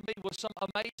surrounded me with some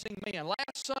amazing men.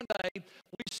 Last Sunday,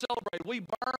 we celebrated. We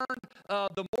burned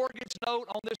the mortgage note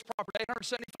on this property,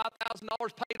 $875,000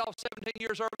 paid off 17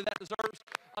 years early. That deserves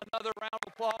another round of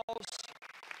applause.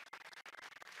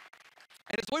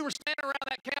 And as we were standing around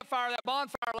that campfire, that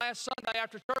bonfire last Sunday,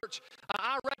 after church,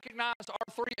 I recognized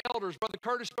our three elders, Brother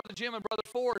Curtis, Brother Jim, and Brother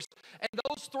Forrest. And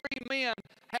those three men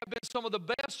have been some of the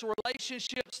best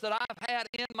relationships that I've had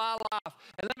in my life.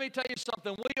 And let me tell you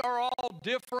something, we are all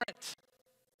different.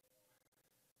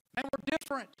 And we're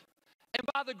different. And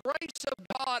by the grace of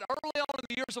God, early on in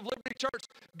the years of Liberty Church,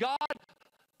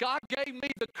 God gave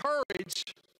me the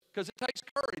courage, because it takes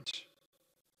courage,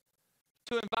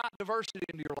 to invite diversity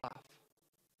into your life.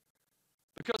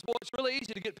 Because, boy, it's really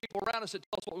easy to get people around us that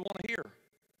tell us what we want to hear.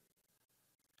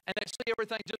 And they see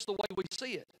everything just the way we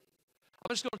see it.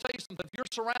 I'm just going to tell you something. If you're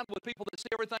surrounded with people that see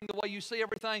everything the way you see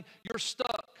everything, you're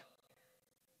stuck.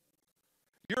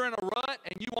 You're in a rut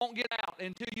and you won't get out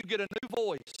until you get a new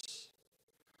voice.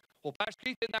 Well, Pastor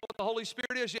Keith, isn't that what the Holy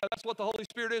Spirit is? Yeah, that's what the Holy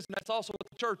Spirit is, and that's also what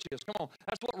the church is. Come on.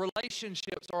 That's what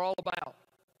relationships are all about.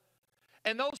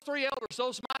 And those three elders,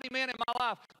 those mighty men in my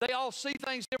life, they all see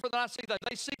things different than I see things.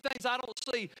 They see things I don't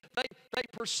see. They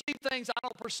perceive things I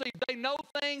don't perceive. They know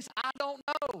things I don't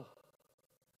know.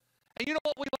 And you know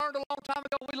what we learned a long time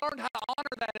ago? We learned how to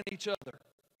honor that in each other.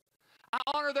 I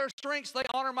honor their strengths, they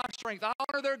honor my strength. I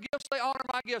honor their gifts, they honor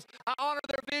my gifts. I honor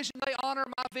their vision, they honor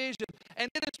my vision.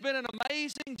 And it has been an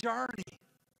amazing journey.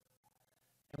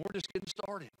 And we're just getting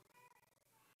started.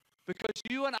 Because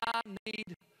you and I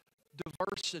need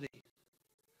diversity.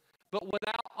 But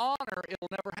without honor, it'll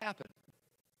never happen.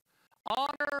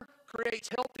 Honor creates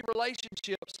healthy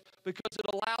relationships because it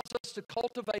allows us to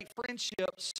cultivate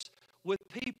friendships with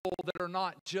people that are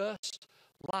not just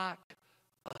like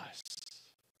us.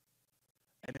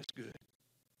 And it's good.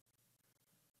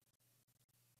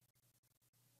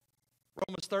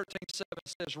 Romans 13:7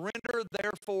 says, render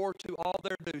therefore to all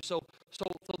their due. So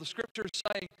the scripture is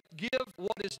saying, give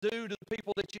what is due to the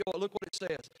people that you owe. Look what it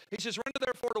says. He says, render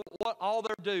therefore to what all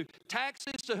their due.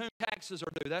 Taxes to whom taxes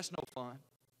are due. That's no fun.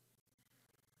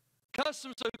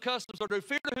 Customs to whom customs are due.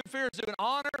 Fear to whom fear is due. And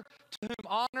honor to whom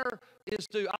honor is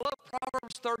due. I love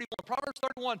Proverbs 31. Proverbs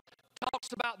 31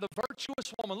 talks about the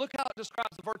virtuous woman. Look how it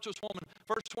describes the virtuous woman.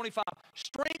 Verse 25.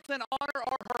 Strength and honor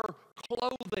are her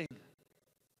clothing.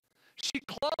 She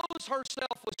clothes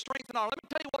herself with strength and honor. Let me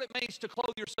tell you what it means to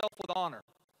clothe yourself with honor.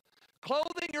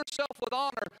 Clothing yourself with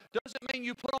honor doesn't mean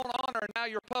you put on honor and now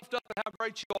you're puffed up and how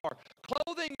great you are.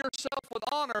 Clothing yourself with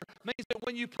honor means that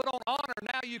when you put on honor,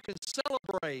 now you can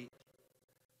celebrate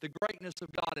the greatness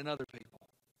of God in other people.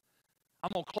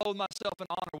 I'm going to clothe myself in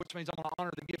honor, which means I'm going to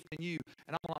honor the gift in you,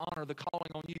 and I'm going to honor the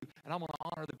calling on you, and I'm going to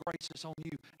honor the grace that's on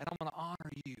you, and I'm going to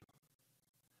honor you.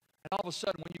 And all of a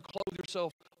sudden, when you clothe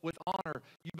yourself with honor,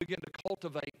 you begin to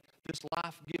cultivate this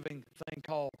life-giving thing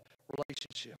called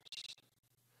relationships.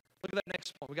 Look at that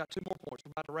next point. We got two more points.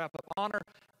 We're about to wrap up. Honor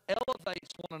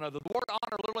elevates one another. The word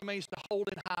honor literally means to hold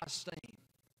in high esteem,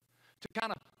 to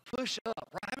kind of push up,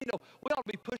 right? I mean, we ought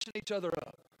to be pushing each other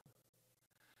up.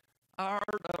 I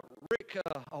heard Rick,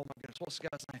 oh my goodness, what's the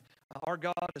guy's name? Our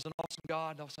God is an awesome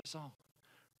God. What's that song?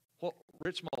 Well,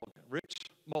 Rich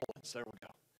Mullins, there we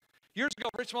go. Years ago,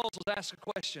 Rich Mullins was asked a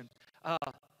question.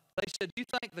 They said, do you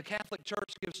think the Catholic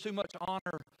Church gives too much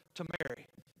honor to Mary?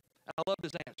 And I loved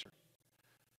his answer.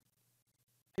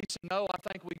 He said, no, I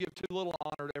think we give too little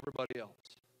honor to everybody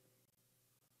else.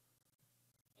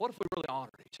 What if we really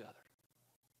honored each other?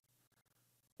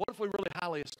 What if we really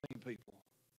highly esteem people?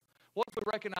 What if we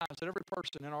recognize that every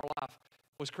person in our life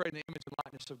was created in the image and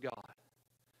likeness of God?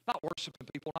 Not worshiping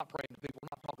people, not praying to people,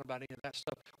 not talking about any of that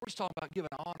stuff. We're just talking about giving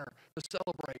honor to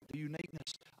celebrate the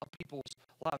uniqueness of people's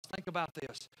lives. Think about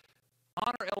this.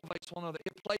 Honor elevates one another.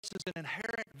 It places an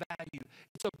inherent value.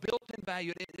 It's a built-in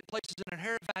value. It places an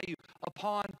inherent value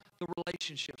upon the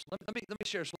relationships. Let me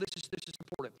share. So this is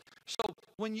important. So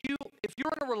if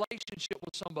you're in a relationship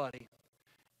with somebody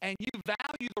and you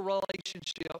value the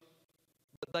relationship,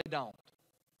 but they don't,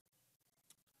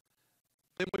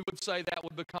 then we would say that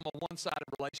would become a one-sided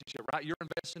relationship, right? You're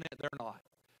investing in it, they're not.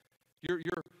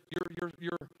 You're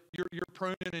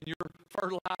pruning and you're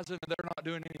fertilizing and they're not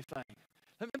doing anything.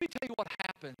 Let me tell you what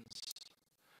happens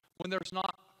when there's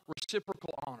not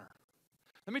reciprocal honor.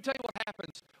 Let me tell you what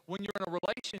happens when you're in a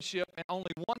relationship and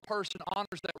only one person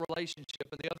honors that relationship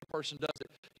and the other person doesn't.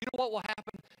 You know what will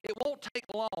happen? It won't take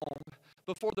long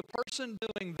before the person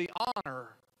doing the honor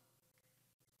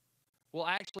will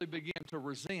actually begin to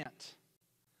resent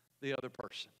the other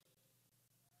person.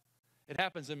 It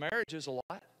happens in marriages a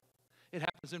lot. It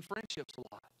happens in friendships a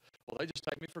lot. Well, they just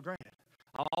take me for granted.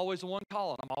 I'm always the one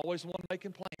calling. I'm always the one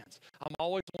making plans. I'm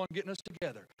always the one getting us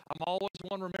together. I'm always the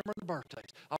one remembering the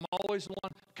birthdays. I'm always the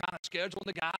one kind of scheduling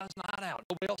the guys' night out.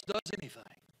 Nobody else does anything.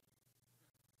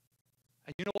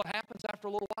 And you know what happens after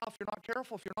a little while if you're not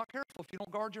careful? If you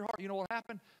don't guard your heart, you know what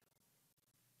happens?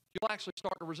 You'll actually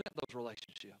start to resent those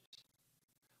relationships.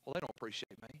 Well, they don't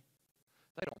appreciate me.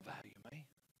 They don't value me.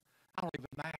 I don't even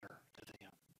matter to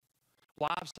them.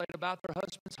 Wives say it about their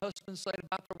husbands. Husbands say it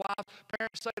about their wives.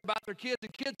 Parents say it about their kids.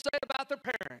 And kids say it about their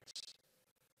parents.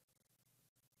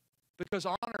 Because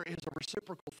honor is a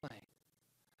reciprocal thing.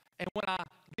 And when I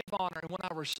give honor and when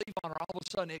I receive honor, all of a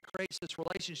sudden it creates this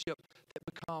relationship that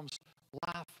becomes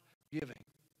life-giving.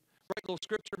 Great little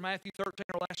scripture, Matthew 13,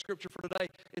 our last scripture for today.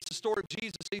 It's the story of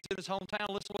Jesus. He's in his hometown.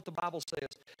 Listen to what the Bible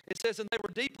says. It says, and they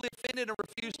were deeply offended and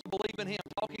refused to believe in him,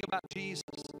 talking about Jesus.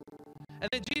 And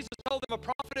then Jesus told them a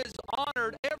prophet is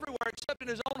honored everywhere except in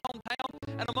his own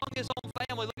hometown and among his own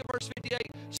family. Look at verse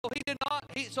 58. So he did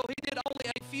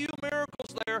only a few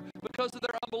miracles there because of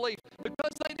their unbelief.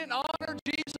 Because they didn't honor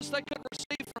Jesus, they couldn't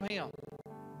receive from him.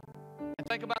 And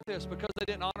think about this, because they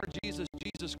didn't honor Jesus,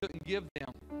 Jesus couldn't give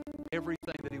them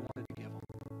everything that he wanted to give them.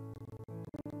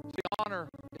 See, honor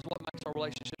is what makes our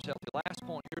relationships healthy. Last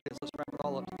point, here it is. Let's wrap it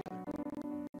all up together.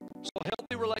 So a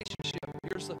healthy relationship,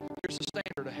 here's the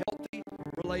standard. A healthy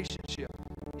relationship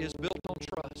is built on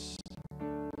trust.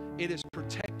 It is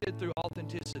protected through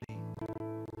authenticity.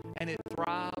 And it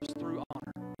thrives through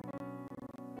honor.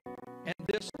 And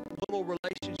this little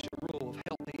relationship rule of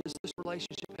healthy, is this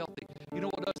relationship healthy? You know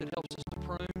what it does? It helps us to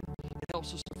prune. It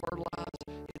helps us to fertilize.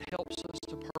 It helps us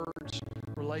to purge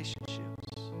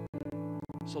relationships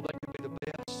so they can be the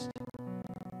best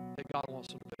that God wants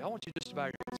them to be. I want you just to bow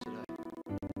your heads today.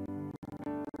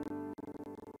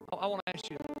 I want to ask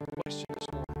you a question this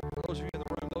morning. For those of you in the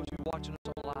room, those of you watching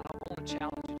us online, I want to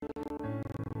challenge you today.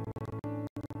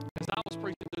 As I was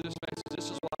preaching through this message, this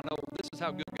is what I know. This is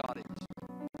how good God is.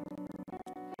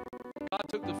 God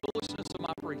took the foolishness of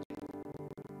my preaching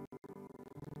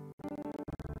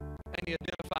and he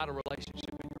identified a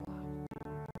relationship in your life.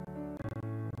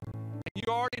 And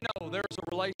you already know there's a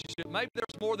relationship. Maybe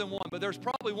there's more than one, but there's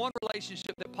probably one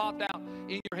relationship that popped out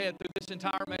in your head through this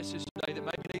entire message today that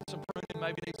maybe needs some pruning,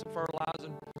 maybe needs some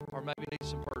fertilizing, or maybe needs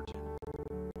some purging.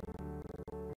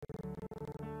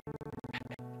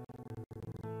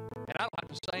 And I don't have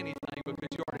to say anything because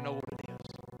you already know what it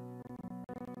is.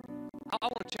 I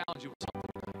want to challenge you with something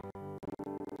today.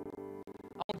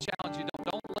 I want to challenge you,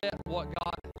 don't let what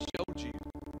God showed you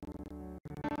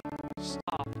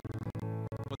stop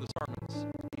when the sermon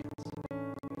ends.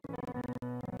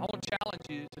 I want to challenge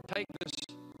you to take this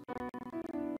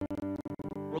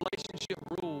relationship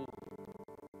rule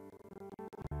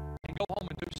and go home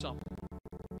and do something.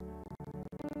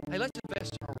 Hey, let's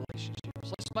invest in our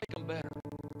relationships. Let's make them better.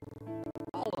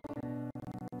 All of them.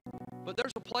 But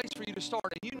there's a place for you to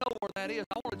start, and you know where that is.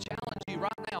 I want to challenge you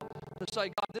right now to say,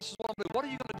 God, this is what I'm going to do. What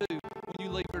are you going to do when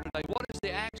you leave here today? What is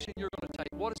the action you're going to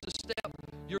take? What is the step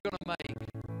you're going to make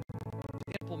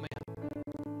to implement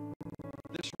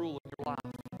this rule in your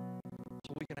life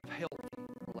so we can have healthy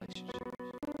relationships?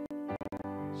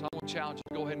 So I want to challenge you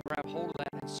to go ahead and grab hold of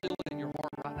that and seal it in your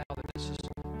heart right now that this is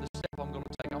the step I'm going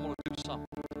to take. I'm going to do something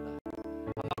today.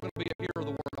 I'm not going to be a hearer of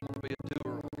the word. I'm going to be a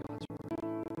doer of God's word.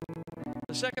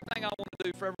 The second thing I want to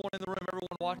do for everyone in the room,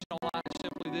 everyone watching online, is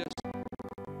simply this.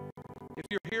 If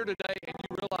you're here today and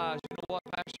you realize, you know what,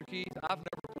 Pastor Keith, I've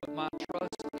never put my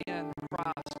trust in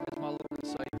Christ as my Lord and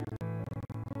Savior.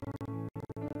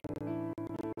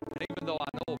 And even though I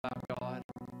know about God,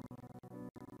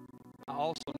 I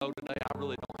also know today I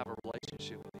really don't have a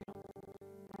relationship with Him.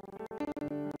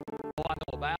 Well, I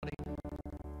know about Him,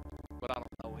 but I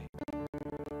don't know Him.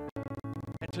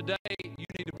 And today, you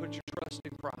need to put your trust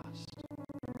in Christ.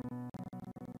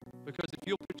 Because if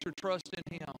you'll put your trust in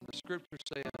Him, the Scripture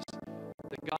says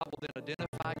that God will then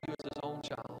identify you as His own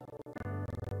child.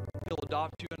 He'll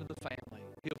adopt you into the family.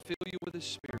 He'll fill you with His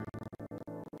Spirit.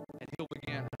 And He'll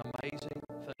begin an amazing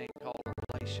thing called a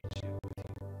relationship with you.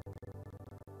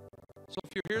 So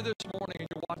if you're here this morning and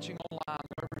you're watching online,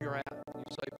 wherever you're at, and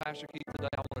you say, Pastor Keith, today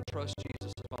I want to trust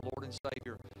Jesus as my Lord and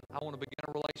Savior. I want to begin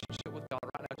a relationship with God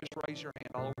right now. Just raise your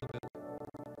hand all over the building.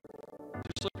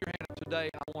 Just slip your hand up. Today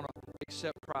I want to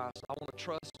accept Christ. I want to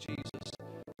trust Jesus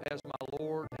as my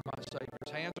Lord and my Savior.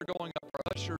 His hands are going up.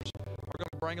 Our ushers are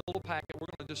going to bring a little packet. We're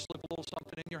going to just slip a little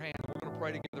something in your hand. We're going to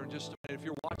pray together in just a minute. If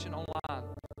you're watching online,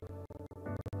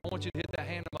 I want you to hit that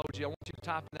hand emoji. I want you to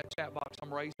type in that chat box.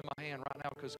 I'm raising my hand right now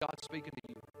because God's speaking to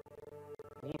you.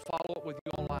 And we'll follow up with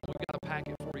you online. We've got a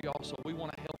packet for you also. We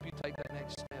want to help you take that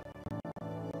next step.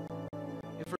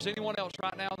 If there's anyone else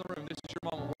right now in the room, this is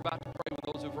your moment. We're about to pray with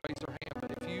those who've raised their hand.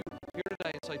 But if you here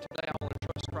today and say, today I want to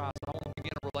trust Christ, I want to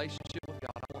begin a relationship with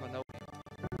God, I want to know Him,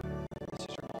 this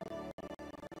is your moment.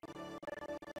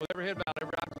 With every head bowed,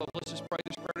 every eye closed, let's just pray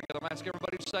this prayer together. I'm asking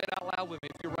everybody to say it out loud with me.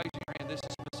 If you're raising your hand, this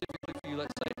is specifically for you.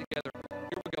 Let's say it together.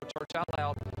 Here we go, church, out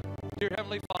loud. Dear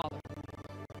Heavenly Father,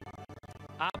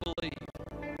 I believe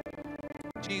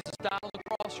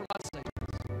cross for my sins,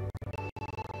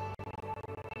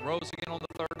 rose again.